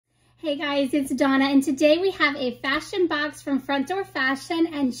Hey guys, it's Donna, and today we have a fashion box from Front Door Fashion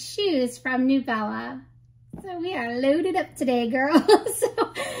and shoes from NEWBELLA. So we are loaded up today, girl.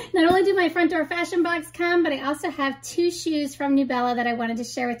 So not only do my Front Door Fashion box come, but I also have 2 shoes from NEWBELLA that I wanted to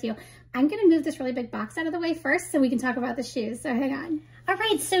share with you. I'm gonna move this really big box out of the way first so we can talk about the shoes, so hang on. All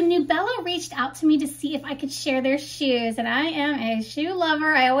right, so NEWBELLA reached out to me to see if I could share their shoes, and I am a shoe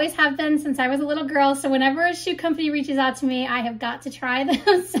lover. I always have been since I was a little girl, so whenever a shoe company reaches out to me, I have got to try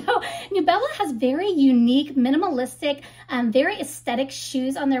them. So NEWBELLA has very unique, minimalistic, very aesthetic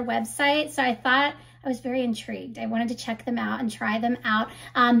shoes on their website, so I thought I was very intrigued. I wanted to check them out and try them out.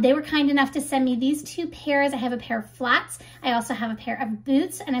 They were kind enough to send me these 2 pairs. I have a pair of flats. I also have a pair of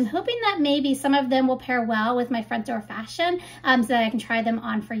boots, and I'm hoping that maybe some of them will pair well with my Front Door Fashion so that I can try them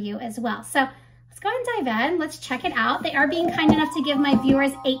on for you as well. So let's go ahead and dive in. Let's check it out. They are being kind enough to give my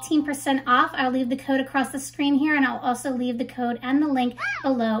viewers 18% off. I'll leave the code across the screen here, and I'll also leave the code and the link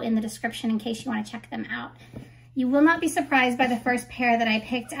below in the description in case you want to check them out. You will not be surprised by the first pair that I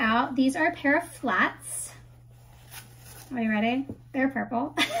picked out. These are a pair of flats. Are you ready? They're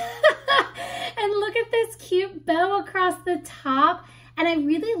purple. And look at this cute bow across the top. And I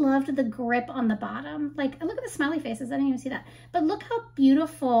really loved the grip on the bottom. Like, look at the smiley faces. I didn't even see that. But look how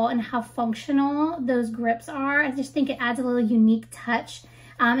beautiful and how functional those grips are. I just think it adds a little unique touch.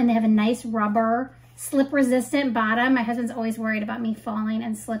 And they have a nice rubber slip resistant bottom. My husband's always worried about me falling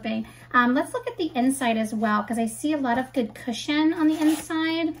and slipping. Let's look at the inside as well, because I see a lot of good cushion on the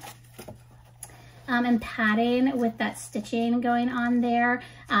inside and padding with that stitching going on there.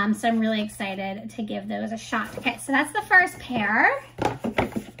 So I'm really excited to give those a shot. Okay, so that's the first pair.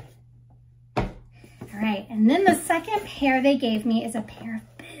 All right, and then the second pair they gave me is a pair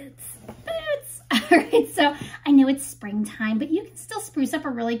of boots. All right, so I know it's springtime, but you can still spruce up a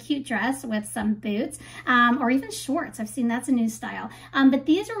really cute dress with some boots or even shorts. I've seen that's a new style. But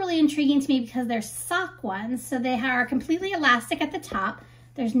these are really intriguing to me because they're sock ones. So they are completely elastic at the top.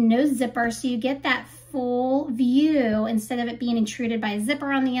 There's no zipper, so you get that full view instead of it being intruded by a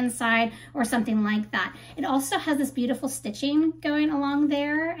zipper on the inside or something like that. It also has this beautiful stitching going along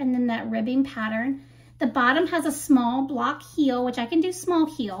there and then that ribbing pattern. The bottom has a small block heel, which I can do small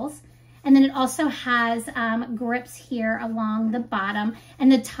heels. And then it also has grips here along the bottom.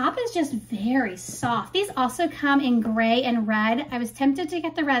 And the top is just very soft. These also come in gray and red. I was tempted to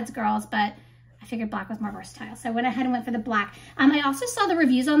get the reds, girls, but I figured black was more versatile. So I went ahead and went for the black. I also saw the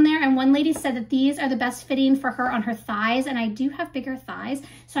reviews on there, and one lady said that these are the best fitting for her on her thighs, and I do have bigger thighs,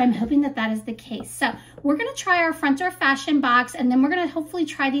 so I'm hoping that that is the case. So we're gonna try our Front Door Fashion box, and then we're gonna hopefully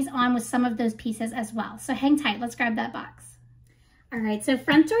try these on with some of those pieces as well. So hang tight, let's grab that box. All right, so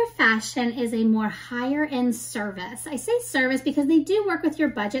Front Door Fashion is a more higher end service. I say service because they do work with your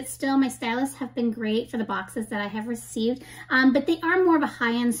budget still. My stylists have been great for the boxes that I have received, but they are more of a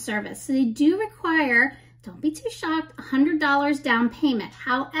high end service. So they do require, don't be too shocked, $100 down payment.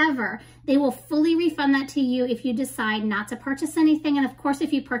 However, they will fully refund that to you if you decide not to purchase anything. And of course,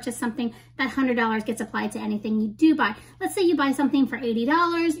 if you purchase something, that $100 gets applied to anything you do buy. Let's say you buy something for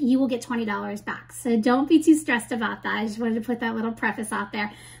 $80, you will get $20 back. So don't be too stressed about that. I just wanted to put that little preface out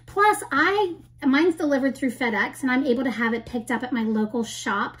there. Plus, mine's delivered through FedEx, and I'm able to have it picked up at my local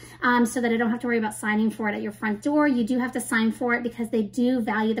shop so that I don't have to worry about signing for it at your front door. You do have to sign for it because they do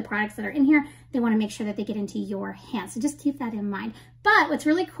value the products that are in here. They want to make sure that they get into your hands. So just keep that in mind. But what's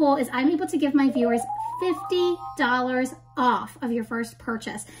really cool is I'm able to give my viewers $50 off of your first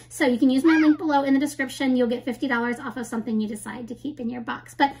purchase. So you can use my link below in the description. You'll get $50 off of something you decide to keep in your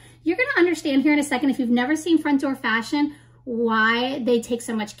box. But you're going to understand here in a second, if you've never seen Front Door Fashion, why they take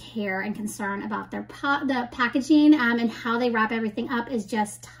so much care and concern about their the packaging and how they wrap everything up is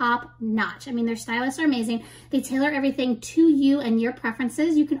just top notch. I mean, their stylists are amazing. They tailor everything to you and your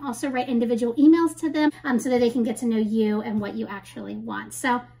preferences. You can also write individual emails to them so that they can get to know you and what you actually want. So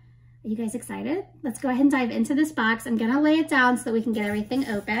are you guys excited? Let's go ahead and dive into this box. I'm gonna lay it down so that we can get everything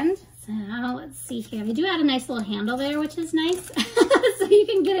opened. So let's see here. They do add a nice little handle there, which is nice. So you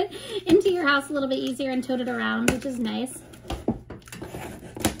can get it into your house a little bit easier and tote it around, which is nice.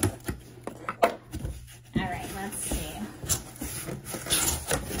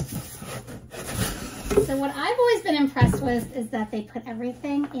 So what I've always been impressed with is that they put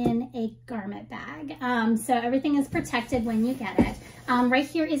everything in a garment bag. So everything is protected when you get it. Right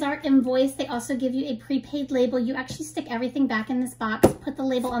here is our invoice. They also give you a prepaid label. You actually stick everything back in this box, put the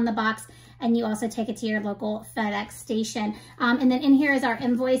label on the box, and you also take it to your local FedEx station. And then in here is our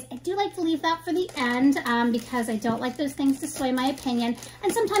invoice. I do like to leave that for the end because I don't like those things to sway my opinion.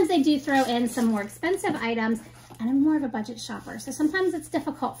 And sometimes they do throw in some more expensive items. and I'm more of a budget shopper, so sometimes it's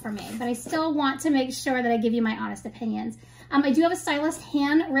difficult for me, but I still want to make sure that I give you my honest opinions. I do have a stylist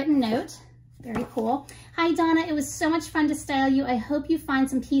handwritten note. Very cool. Hi Donna, it was so much fun to style you. I hope you find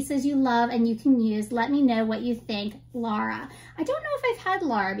some pieces you love and you can use. Let me know what you think, Laura. I don't know if I've had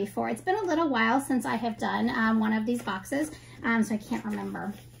Laura before. It's been a little while since I have done one of these boxes, so I can't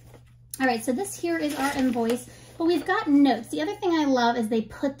remember. All right, so this here is our invoice, but we've got notes. The other thing I love is they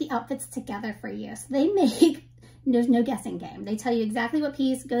put the outfits together for you. So they make, there's no guessing game. They tell you exactly what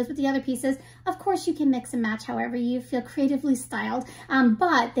piece goes with the other pieces. Of course, you can mix and match however you feel creatively styled,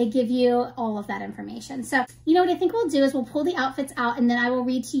 but they give you all of that information. So you know what I think we'll do is we'll pull the outfits out and then I will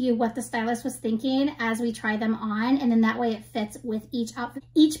read to you what the stylist was thinking as we try them on, and then that way it fits with each outfit.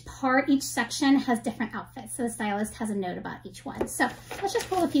 Each part, each section has different outfits, so the stylist has a note about each one. So let's just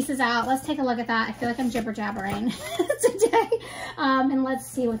pull the pieces out. Let's take a look at that. I feel like I'm jibber jabbering today, and let's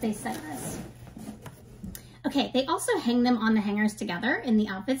see what they sent us. Okay, they also hang them on the hangers together in the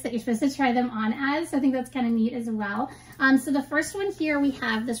outfits that you're supposed to try them on as. So I think that's kind of neat as well. So the first one here, we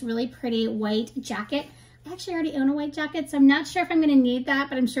have this really pretty white jacket. I actually already own a white jacket, so I'm not sure if I'm going to need that,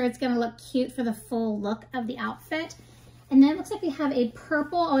 but I'm sure it's going to look cute for the full look of the outfit. And then it looks like we have a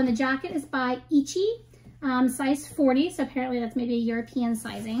purple, oh, and the jacket is by Ichi, size 40. So apparently that's maybe a European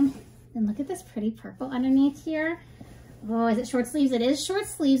sizing. And look at this pretty purple underneath here. Oh, is it short sleeves? It is short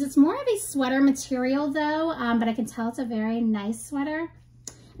sleeves. It's more of a sweater material though, but I can tell it's a very nice sweater.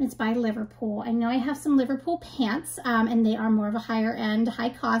 And it's by Liverpool. I know I have some Liverpool pants, and they are more of a higher end,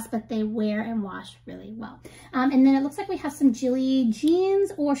 high cost, but they wear and wash really well. And then it looks like we have some Gilly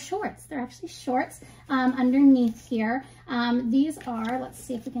jeans or shorts. They're actually shorts underneath here. These are, let's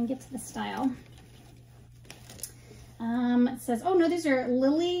see if we can get to the style. It says, oh no, these are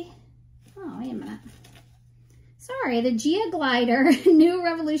Lily. Oh, wait a minute. Sorry, the Gia Glider, new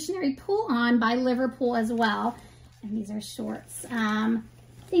revolutionary pull-on by Liverpool as well. And these are shorts.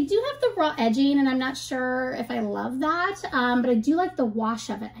 They do have the raw edging, and I'm not sure if I love that, but I do like the wash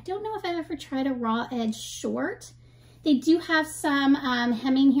of it. I don't know if I've ever tried a raw edge short. They do have some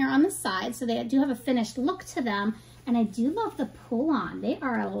hemming here on the side, so they do have a finished look to them. And I do love the pull-on. They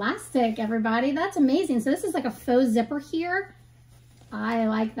are elastic, everybody. That's amazing. So this is like a faux zipper here. I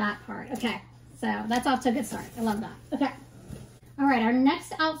like that part. Okay. So that's off to a good start. I love that. Okay. All right, our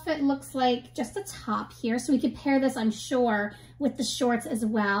next outfit looks like just a top here. So we could pair this, I'm sure, with the shorts as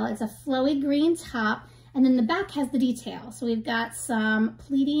well. It's a flowy green top, and then the back has the detail. So we've got some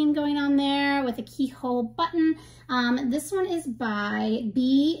pleating going on there with a keyhole button. This one is by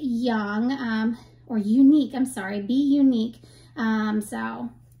Be Young, or Unique, I'm sorry, Be Unique. So I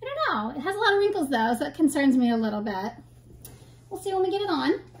don't know. It has a lot of wrinkles though, so that concerns me a little bit. We'll see when we get it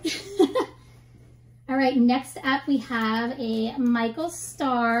on. All right, next up we have a Michael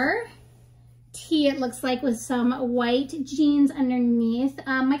Starr tee, it looks like, with some white jeans underneath.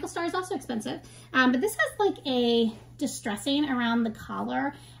 Michael Starr is also expensive, but this has like a distressing around the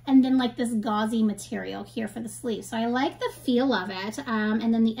collar and then like this gauzy material here for the sleeve. So I like the feel of it.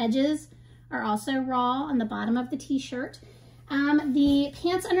 And then the edges are also raw on the bottom of the t-shirt. The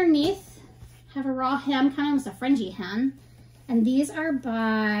pants underneath have a raw hem, kind of almost a fringy hem. And these are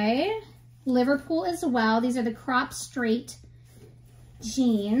by Liverpool as well. These are the crop straight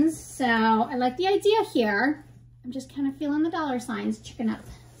jeans. So I like the idea here. I'm just kind of feeling the dollar signs chicken up.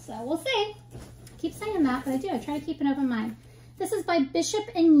 So we'll see. I keep saying that, but I do. I try to keep an open mind. This is by Bishop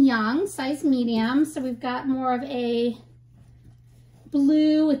 & Young, size medium. So we've got more of a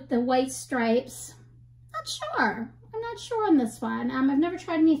blue with the white stripes. Not sure. I'm not sure on this one. I've never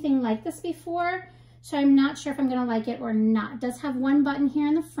tried anything like this before, so I'm not sure if I'm gonna like it or not. It does have one button here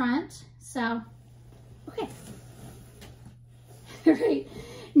in the front, so, okay. All right,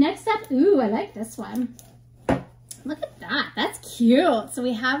 next up, ooh, I like this one. Look at that, that's cute. So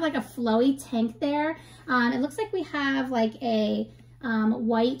we have like a flowy tank there. It looks like we have like a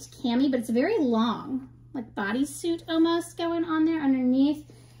white cami, but it's very long, like bodysuit almost going on there underneath.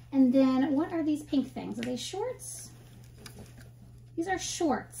 And then what are these pink things? Are they shorts? These are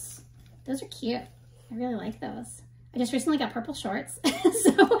shorts. Those are cute. I really like those. I just recently got purple shorts,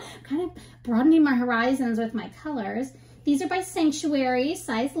 so kind of broadening my horizons with my colors. These are by Sanctuary,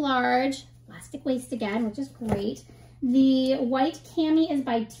 size large, elastic waist again, which is great. The white cami is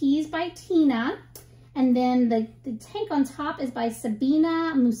by Tees by Tina. And then the tank on top is by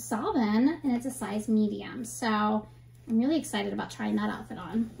Sabina Musayev, and it's a size medium. So I'm really excited about trying that outfit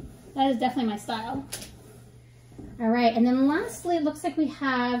on. That is definitely my style. All right, and then lastly, it looks like we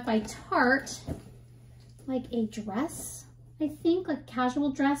have by Tart, like a dress, I think, like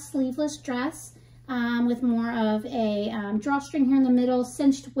casual dress, sleeveless dress, with more of a drawstring here in the middle,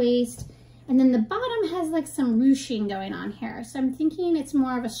 cinched waist, And then the bottom has like some ruching going on here. So I'm thinking it's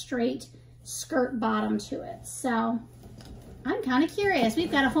more of a straight skirt bottom to it. So I'm kind of curious.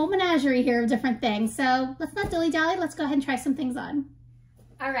 We've got a whole menagerie here of different things. So let's not dilly-dally. Let's go ahead and try some things on.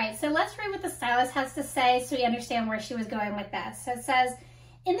 All right, so let's read what the stylist has to say so we understand where she was going with this. So it says,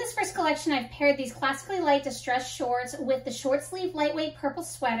 in this first collection, I've paired these classically light distressed shorts with the short sleeve lightweight purple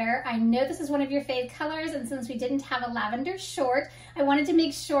sweater. I know this is one of your fave colors, and since we didn't have a lavender short, I wanted to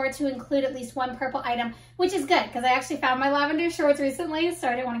make sure to include at least one purple item, which is good because I actually found my lavender shorts recently, so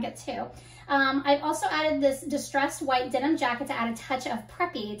I didn't want to get two. I've also added this distressed white denim jacket to add a touch of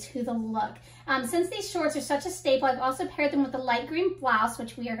preppy to the look. Since these shorts are such a staple, I've also paired them with the light green blouse,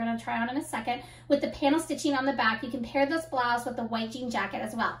 which we are going to try on in a second, with the panel stitching on the back. You can pair this blouse with the white jean jacket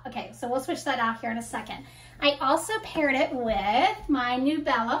as well. Okay, so we'll switch that out here in a second. I also paired it with my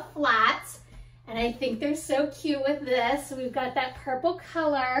NEWBELLA flats, and I think they're so cute with this. We've got that purple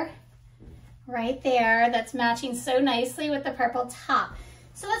color right there that's matching so nicely with the purple top.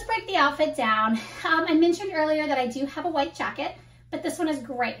 So let's break the outfit down. I mentioned earlier that I do have a white jacket, but this one is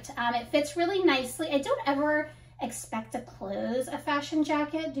great. It fits really nicely. I don't ever expect to close a fashion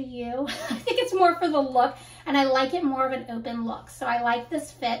jacket, do you? I think it's more for the look, and I like it more of an open look. So I like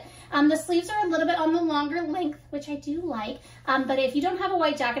this fit. The sleeves are a little bit on the longer length, which I do like. But if you don't have a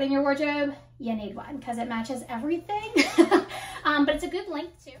white jacket in your wardrobe, you need one because it matches everything. But it's a good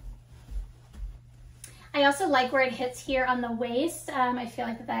length too. I also like where it hits here on the waist. I feel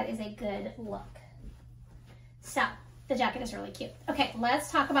like that is a good look. So the jacket is really cute. Okay, let's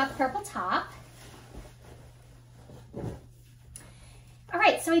talk about the purple top. All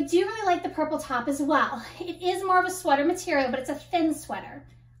right, so I do really like the purple top as well. It is more of a sweater material, but it's a thin sweater.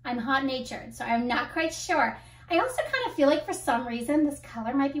 I'm hot-natured, so I'm not quite sure. I also kind of feel like for some reason this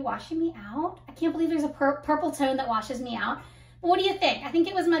color might be washing me out. I can't believe there's a purple tone that washes me out. But what do you think? I think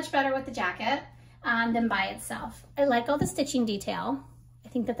it was much better with the jacket than by itself. I like all the stitching detail. I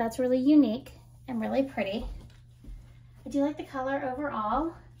think that that's really unique and really pretty. I do like the color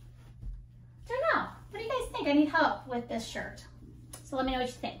overall. I don't know. What do you guys think? I need help with this shirt. So let me know what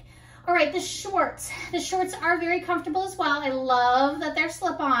you think. All right, the shorts. The shorts are very comfortable as well. I love that they're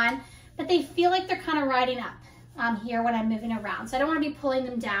slip-on, but they feel like they're kind of riding up here when I'm moving around. So I don't want to be pulling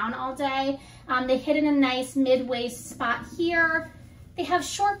them down all day. They hit in a nice mid-waist spot here. They have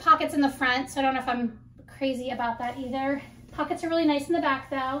short pockets in the front, so I don't know if I'm crazy about that either. Pockets are really nice in the back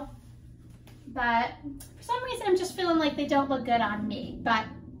though, but for some reason I'm just feeling like they don't look good on me, but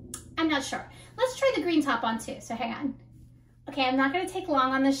I'm not sure. Let's try the green top on too, so hang on. Okay, I'm not gonna take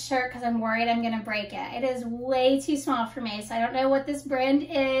long on this shirt because I'm worried I'm gonna break it. It is way too small for me, so I don't know what this brand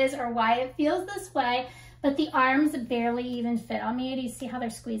is or why it feels this way, but the arms barely even fit on me. Do you see how they're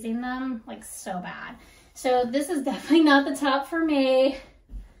squeezing them? Like so bad. So this is definitely not the top for me.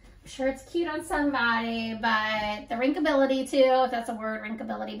 I'm sure it's cute on somebody, but the wrinkability too, if that's a word,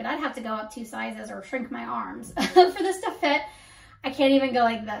 wrinkability, but I'd have to go up 2 sizes or shrink my arms for this to fit. I can't even go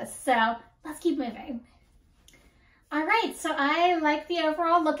like this. So let's keep moving. All right, so I like the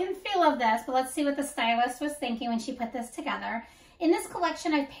overall look and feel of this, but let's see what the stylist was thinking when she put this together. In this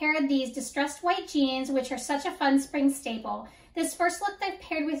collection, I've paired these distressed white jeans, which are such a fun spring staple. This first look I've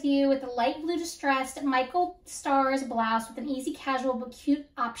paired with you with the light blue distressed Michael Stars blouse with an easy casual but cute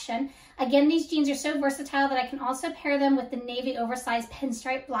option. Again, these jeans are so versatile that I can also pair them with the navy oversized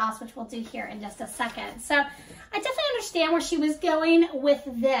pinstripe blouse, which we'll do here in just a second. So I definitely understand where she was going with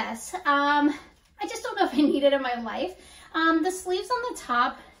this. I just don't know if I need it in my life. The sleeves on the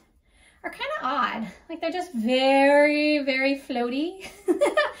top are kind of odd. Like they're just very, very floaty.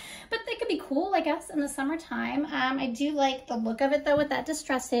 But they could be cool, I guess, in the summertime. I do like the look of it though with that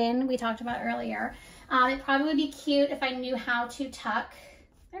distressing we talked about earlier. It probably would be cute if I knew how to tuck.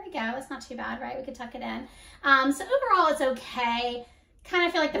 There we go, that's not too bad, right? We could tuck it in. So overall it's okay. Kind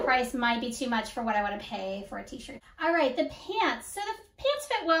of feel like the price might be too much for what I want to pay for a t-shirt. All right, the pants. So the pants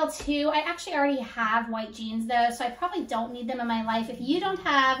fit well too. I actually already have white jeans though, so I probably don't need them in my life. If you don't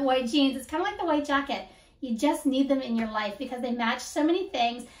have white jeans, it's kind of like the white jacket. You just need them in your life because they match so many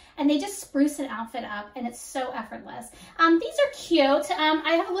things and they just spruce an outfit up and it's so effortless. These are cute.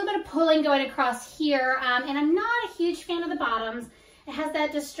 I have a little bit of pulling going across here and I'm not a huge fan of the bottoms. It has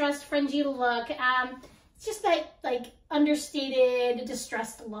that distressed fringy look. It's just that like understated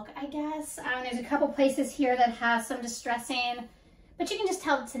distressed look, I guess. There's a couple places here that has some distressing, but you can just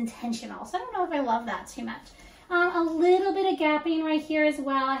tell it's intentional. So I don't know if I love that too much. A little bit of gapping right here as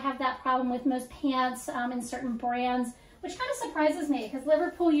well. I have that problem with most pants in certain brands, which kind of surprises me because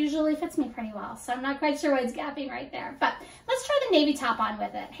Liverpool usually fits me pretty well. So I'm not quite sure why it's gapping right there, but let's try the navy top on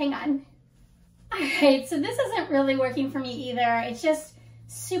with it. Hang on. All right, so this isn't really working for me either. It's just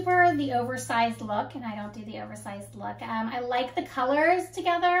super the oversized look, and I don't do the oversized look. I like the colors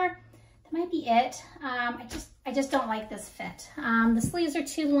together. That might be it. I just don't like this fit. The sleeves are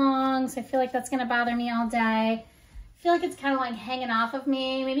too long, so I feel like that's gonna bother me all day. I feel like it's kind of like hanging off of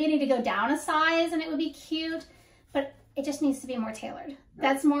me. Maybe I need to go down a size and it would be cute, but it just needs to be more tailored.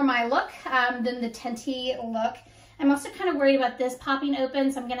 That's more my look than the tenty look. I'm also kind of worried about this popping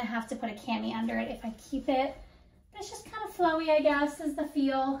open, so I'm gonna have to put a cami under it if I keep it. It's just kind of flowy, I guess, is the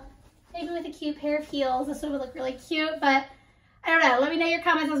feel. Maybe with a cute pair of heels, this would look really cute, but I don't know. Let me know your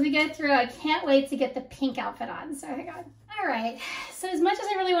comments as we go through. I can't wait to get the pink outfit on, so hang on. All right, so as much as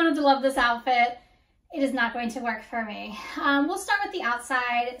I really wanted to love this outfit, it is not going to work for me. We'll start with the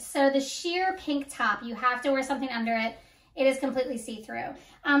outside. So the sheer pink top, you have to wear something under it. It is completely see-through.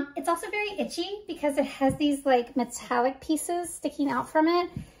 It's also very itchy because it has these like metallic pieces sticking out from it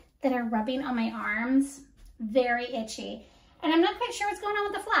that are rubbing on my arms. Very itchy. And I'm not quite sure what's going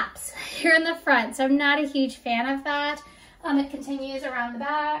on with the flaps here in the front, so I'm not a huge fan of that. It continues around the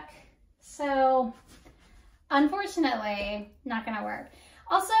back, so unfortunately, not gonna work.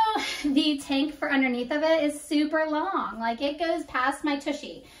 Also, the tank for underneath of it is super long, like it goes past my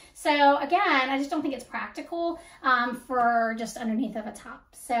tushy. So again, I just don't think it's practical for just underneath of a top.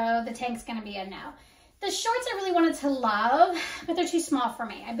 So the tank's gonna be a no. The shorts I really wanted to love, but they're too small for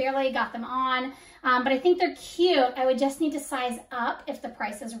me. I barely got them on, but I think they're cute. I would just need to size up if the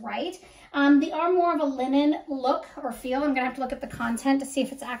price is right. They are more of a linen look or feel. I'm gonna have to look at the content to see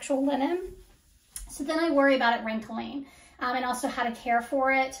if it's actual linen. So then I worry about it wrinkling and also how to care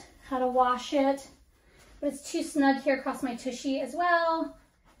for it, how to wash it. But it's too snug here across my tushy as well.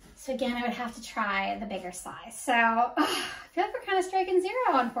 So again, I would have to try the bigger size. So I feel like we're kind of striking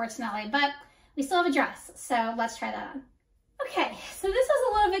zero, unfortunately, but we still have a dress, so let's try that on. Okay, so this is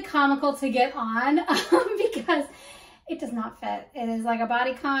a little bit comical to get on because it does not fit. It is like a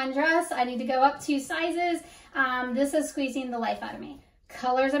bodycon dress. I need to go up 2 sizes. This is squeezing the life out of me.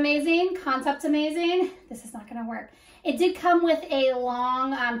 Color's amazing, concept's amazing. This is not gonna work. It did come with a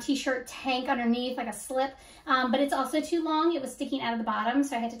long t-shirt tank underneath, like a slip, but it's also too long. It was sticking out of the bottom,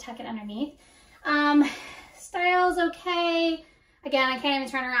 so I had to tuck it underneath. Style's okay. Again, I can't even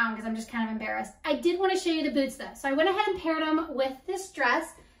turn around because I'm just kind of embarrassed. I did want to show you the boots though. So I went ahead and paired them with this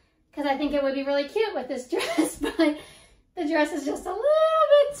dress because I think it would be really cute with this dress, but the dress is just a little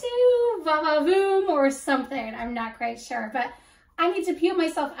bit too va-va-voom or something. I'm not quite sure, but I need to peel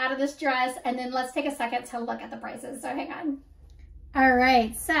myself out of this dress and then let's take a second to look at the prices. So hang on. All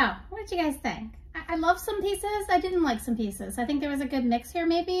right, so what did you guys think? I love some pieces. I didn't like some pieces. I think there was a good mix here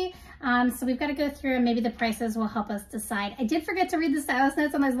maybe. So we've got to go through and maybe the prices will help us decide. I did forget to read the stylist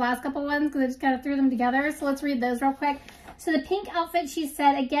notes on those last couple ones because I just kind of threw them together. So let's read those real quick. So the pink outfit, she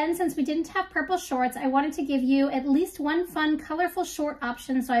said, again, since we didn't have purple shorts, I wanted to give you at least one fun, colorful short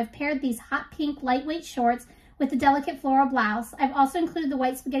option. So I've paired these hot pink lightweight shorts with the delicate floral blouse. I've also included the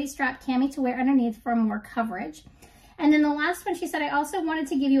white spaghetti strap cami to wear underneath for more coverage. And then the last one, she said, I also wanted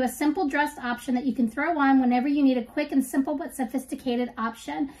to give you a simple dress option that you can throw on whenever you need a quick and simple but sophisticated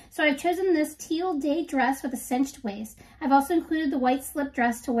option. So I've chosen this teal day dress with a cinched waist. I've also included the white slip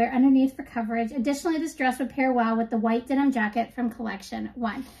dress to wear underneath for coverage. Additionally, this dress would pair well with the white denim jacket from collection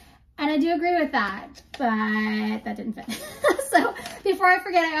 1. And I do agree with that, but that didn't fit. So before I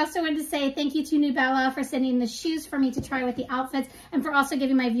forget, I also wanted to say thank you to NEWBELLA for sending the shoes for me to try with the outfits and for also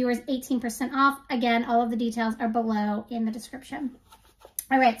giving my viewers 18% off. Again, all of the details are below in the description.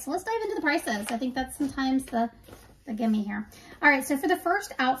 All right, so let's dive into the prices. I think that's sometimes the gimme here. All right, so for the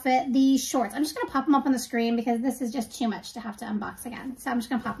first outfit, the shorts, I'm just gonna pop them up on the screen because this is just too much to have to unbox again. So I'm just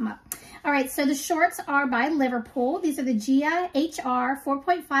gonna pop them up. All right, so the shorts are by Liverpool. These are the Gia HR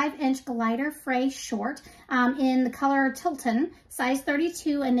 4.5-inch glider Fray short in the color Tilton, size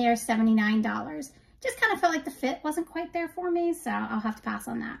 32, and they are $79. Just kind of felt like the fit wasn't quite there for me, so I'll have to pass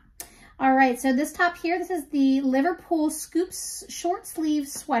on that. All right, so this top here, this is the Liverpool Scoops short sleeve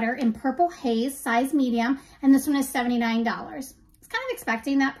sweater in purple haze, size medium, and this one is $79. I was kind of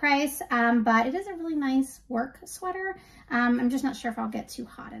expecting that price, but it is a really nice work sweater. I'm just not sure if I'll get too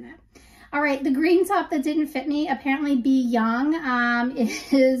hot in it. All right, the green top that didn't fit me, apparently Be Young,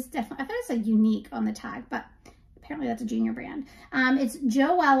 is definitely, I thought it said Unique on the tag, but apparently that's a junior brand. It's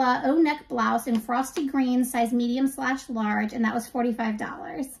Joella O-neck blouse in frosty green, size medium/large, and that was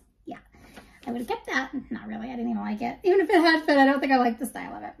 $45. Yeah, I would have kept that. Not really, I didn't even like it. Even if it had fit, I don't think I like the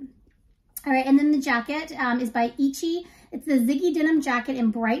style of it. All right, and then the jacket is by Ichi. It's the Ziggy denim jacket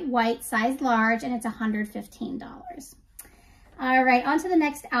in bright white, size large, and it's $115. All right, on to the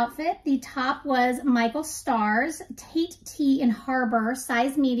next outfit. The top was Michael Starr's Tate tee in Harbor,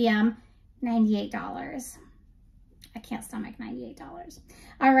 size medium, $98. I can't stomach $98.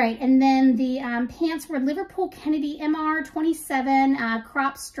 All right, and then the pants were Liverpool Kennedy MR 27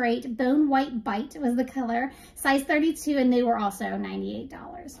 crop straight bone white bite was the color, size 32, and they were also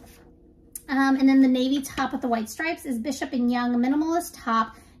 $98. And then the navy top with the white stripes is Bishop & Young Minimalist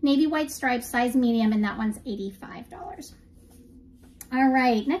top, navy white stripes, size medium, and that one's $85. All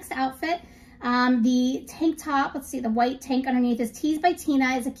right, next outfit. The tank top, let's see, the white tank underneath is Tees by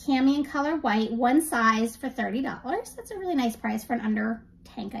Tina, is a cami in color white, one size for $30. That's a really nice price for an under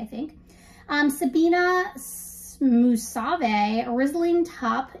tank, I think. Sabina Musayev, a Riesling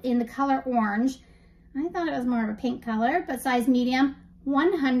top in the color orange. I thought it was more of a pink color, but size medium,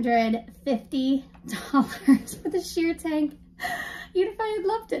 $150 for the sheer tank. Even if I had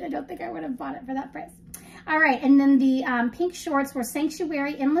loved it, I don't think I would have bought it for that price. All right, and then the pink shorts were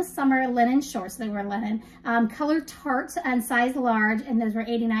Sanctuary Endless Summer linen shorts. They were linen. Color Tart and size large, and those were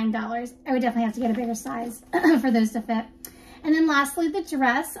 $89. I would definitely have to get a bigger size for those to fit. And then lastly, the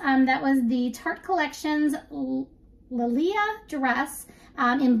dress. That was the Tart Collections Lilia dress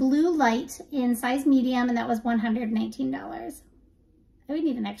in blue light in size medium, and that was $119. I would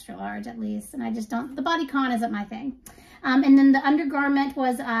need an extra large at least, and I just don't, the bodycon isn't my thing. And then the undergarment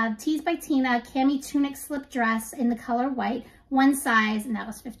was Tees by Tina cami tunic slip dress in the color white, one size, and that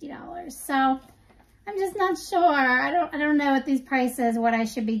was $50. So I'm just not sure. I don't know at these prices what I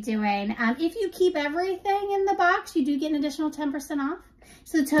should be doing. If you keep everything in the box, you do get an additional 10% off.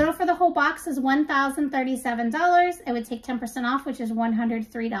 So the total for the whole box is $1,037. I would take 10% off, which is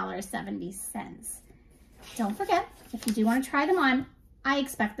 $103.70. Don't forget, if you do want to try them on, I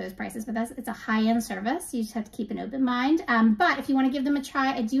expect those prices, but it's a high-end service. You just have to keep an open mind. But if you want to give them a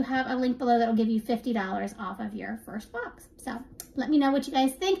try, I do have a link below that will give you $50 off of your first box. So let me know what you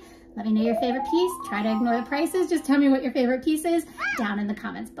guys think. Let me know your favorite piece. Try to ignore the prices. Just tell me what your favorite piece is down in the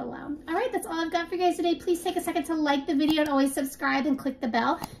comments below. All right, that's all I've got for you guys today. Please take a second to like the video and always subscribe and click the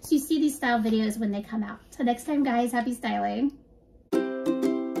bell so you see these style videos when they come out. Till next time, guys, happy styling.